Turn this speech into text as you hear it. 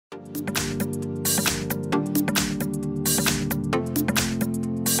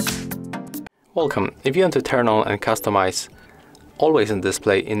Welcome. If you want to turn on and customize Always in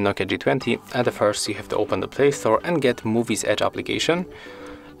Display in Nokia G20, at first you have to open the Play Store and get Muviz Edge application.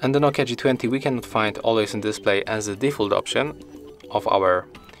 And the Nokia G20 we cannot find Always in Display as the default option of our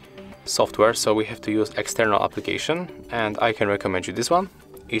software, so we have to use external application, and I can recommend you this one.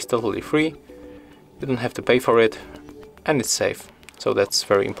 It's totally free, you don't have to pay for it, and it's safe, so that's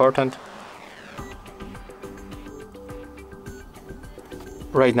very important.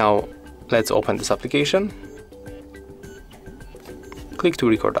 Right now let's open this application. Click to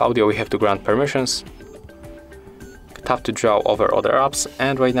record audio, we have to grant permissions. Tap to draw over other apps,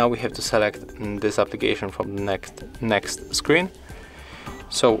 and right now we have to select this application from the next screen.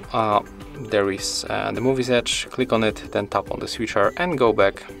 So there is the Muviz Edge, click on it, then tap on the switcher and go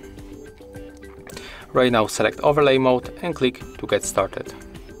back. Right now select overlay mode and click to get started.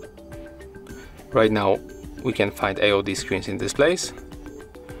 Right now we can find AOD screens in this place.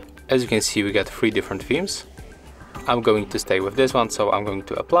 As you can see, we get 3 different themes. I'm going to stay with this one, so I'm going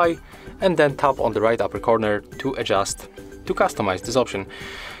to apply and then tap on the right upper corner to adjust, to customize this option.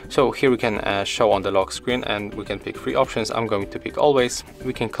 So here we can show on the lock screen and we can pick 3 options. I'm going to pick always.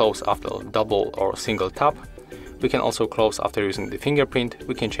 We can close after double or single tap. We can also close after using the fingerprint.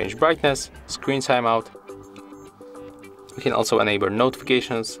 We can change brightness, screen timeout. We can also enable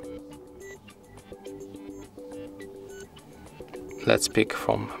notifications. Let's pick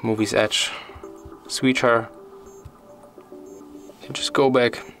from Muviz Edge switcher. So just go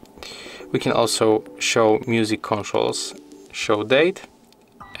back. We can also show music controls, show date,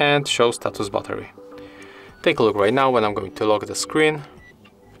 and show status battery. Take a look right now when I'm going to lock the screen.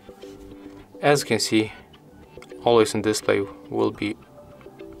 As you can see, Always in Display will be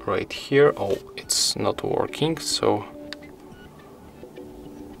right here. Oh, it's not working, so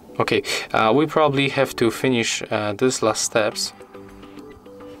okay, we probably have to finish these last steps.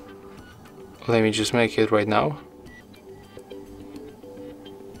 Let me just make it right now.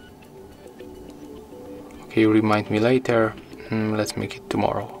 Okay, remind me later. Let's make it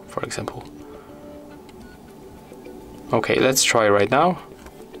tomorrow, for example. Okay, let's try right now.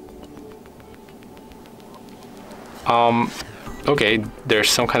 Okay,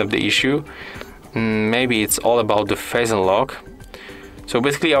 there's some kind of the issue. Maybe it's all about the phase unlock. So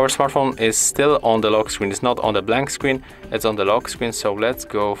basically our smartphone is still on the lock screen. It's not on the blank screen, it's on the lock screen. So let's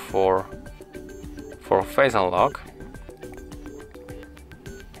go for phase unlock.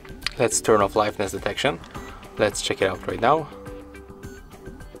 Let's turn off liveness detection. Let's check it out right now.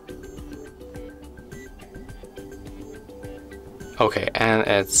 Okay, and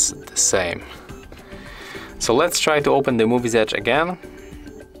it's the same. So let's try to open the Muviz Edge again.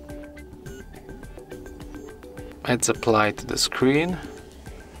 Let's apply to the screen.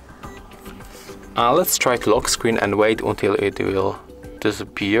 Let's try to lock screen and wait until it will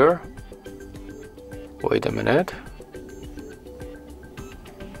disappear. Wait a minute.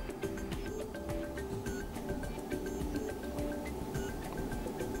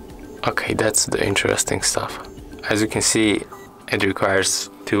 Okay, that's the interesting stuff. As you can see, it requires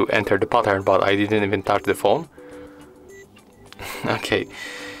to enter the pattern, but I didn't even touch the phone. Okay.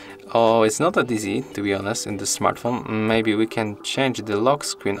 Oh, it's not that easy, to be honest, in the smartphone. Maybe we can change the lock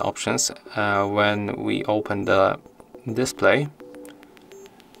screen options when we open the display.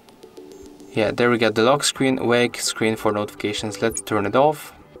 Yeah, there we get the lock screen, wake screen for notifications. Let's turn it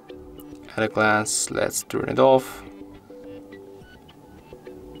off. At a glance, let's turn it off.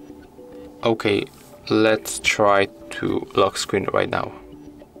 Okay, let's try to lock screen right now.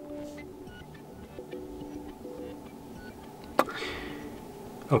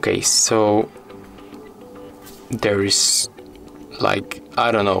 Okay, so there is like,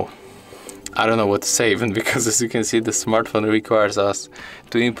 I don't know what to say, even because as you can see, the smartphone requires us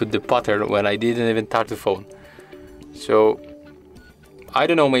to input the pattern when I didn't even touch the phone. So I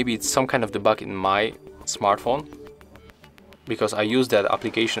don't know, maybe it's some kind of the bug in my smartphone, because I use that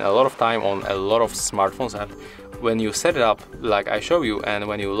application a lot of time on a lot of smartphones, and when you set it up like I show you and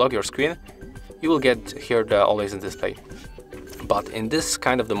when you lock your screen, you will get here the Always in Display. But in this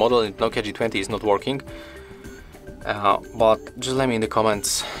kind of the model in Nokia G20 is not working. But just let me in the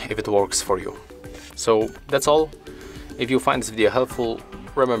comments if it works for you. So that's all. If you find this video helpful,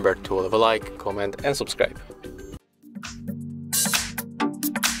 remember to leave a like, comment and subscribe.